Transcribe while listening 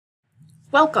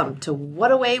Welcome to What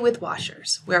Away with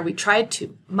Washers, where we tried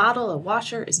to model a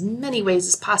washer as many ways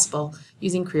as possible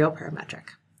using Creo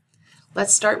Parametric.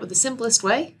 Let's start with the simplest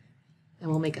way,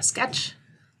 and we'll make a sketch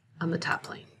on the top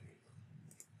plane.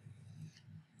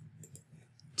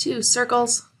 2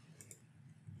 circles.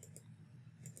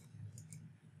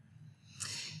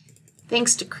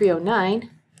 Thanks to Creo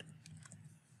 9,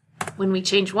 when we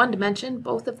change one dimension,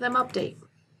 both of them update.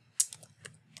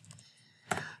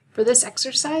 For this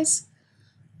exercise,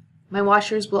 my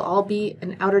washers will all be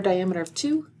an outer diameter of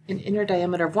 2, an inner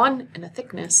diameter of 1, and a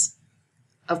thickness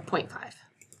of 0.5.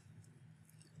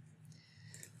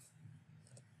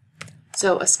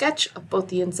 So a sketch of both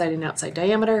the inside and outside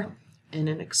diameter and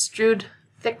an extrude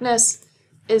thickness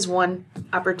is one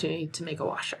opportunity to make a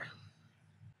washer.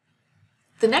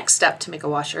 The next step to make a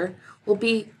washer will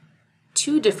be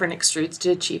 2 different extrudes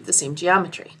to achieve the same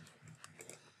geometry.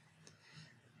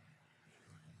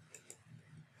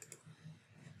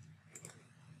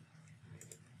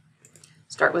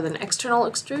 Start with an external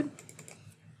extrude.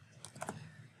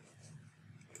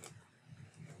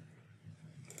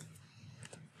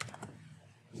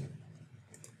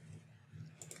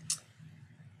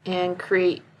 And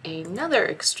create another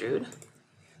extrude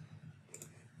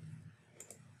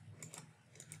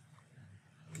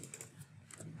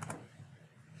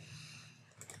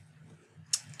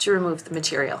to remove the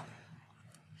material.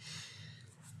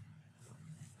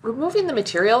 Removing the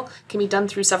material can be done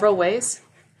through several ways.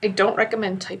 I don't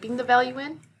recommend typing the value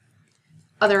in.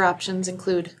 Other options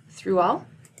include through all,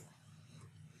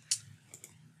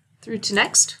 through to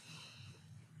next,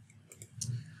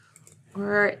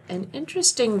 or an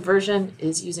interesting version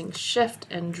is using shift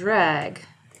and drag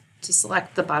to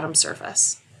select the bottom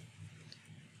surface.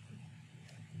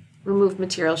 Remove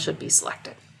material should be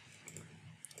selected.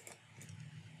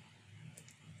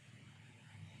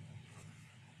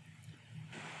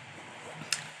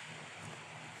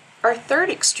 Our third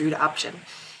extrude option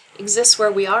exists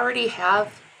where we already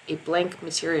have a blank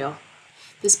material.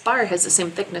 This bar has the same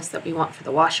thickness that we want for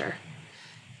the washer.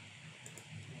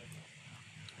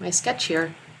 My sketch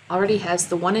here already has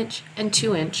the 1-inch and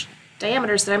 2-inch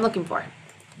diameters that I'm looking for.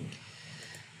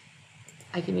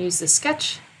 I can use this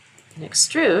sketch and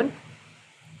extrude.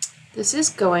 This is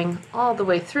going all the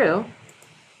way through,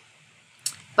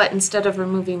 but instead of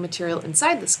removing material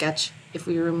inside the sketch, if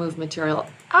we remove material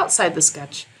outside the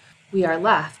sketch, we are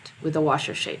left with a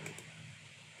washer shape.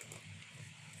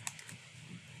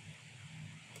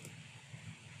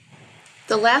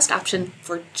 The last option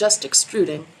for just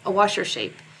extruding a washer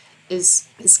shape is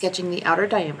sketching the outer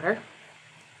diameter.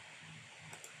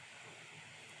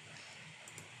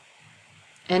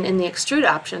 And in the extrude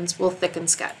options, we'll thicken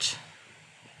sketch.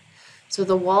 So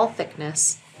the wall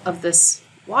thickness of this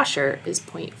washer is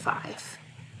 0.5.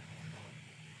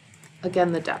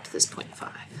 Again, the depth is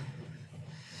 0.5.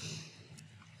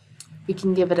 We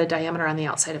can give it a diameter on the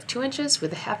outside of 2 inches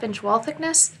with a 1/2-inch wall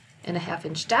thickness and a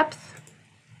 1/2-inch depth.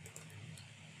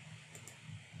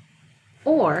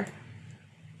 Or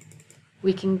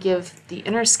we can give the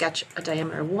inner sketch a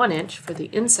diameter of 1 inch for the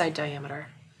inside diameter.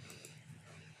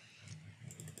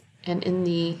 And in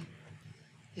the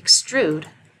extrude,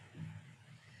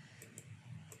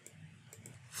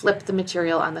 flip the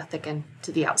material on the thicken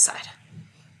to the outside.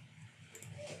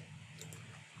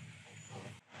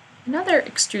 Another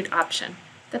extrude option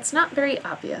that's not very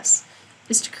obvious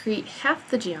is to create half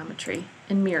the geometry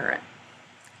and mirror it.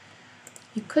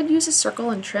 You could use a circle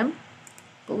and trim,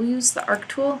 but we'll use the arc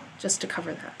tool just to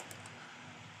cover that.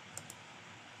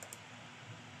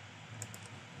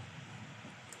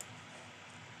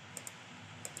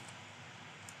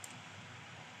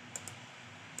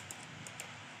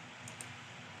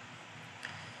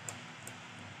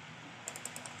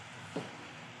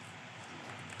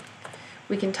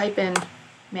 We can type in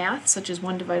math, such as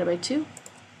 1 divided by 2,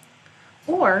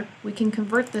 or we can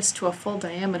convert this to a full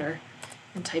diameter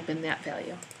and type in that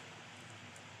value.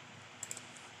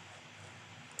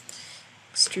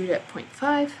 Extrude at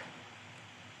 0.5.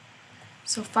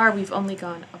 So far we've only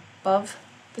gone above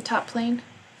the top plane,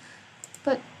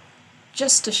 but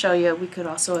just to show you, we could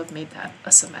also have made that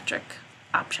a symmetric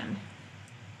option.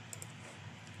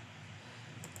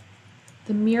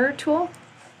 The mirror tool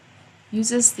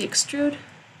uses the extrude,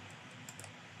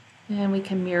 and we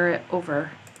can mirror it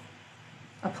over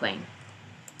a plane.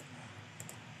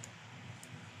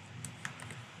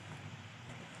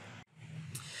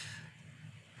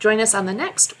 Join us on the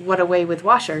next What Away with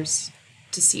Washers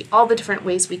to see all the different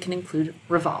ways we can include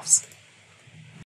revolves.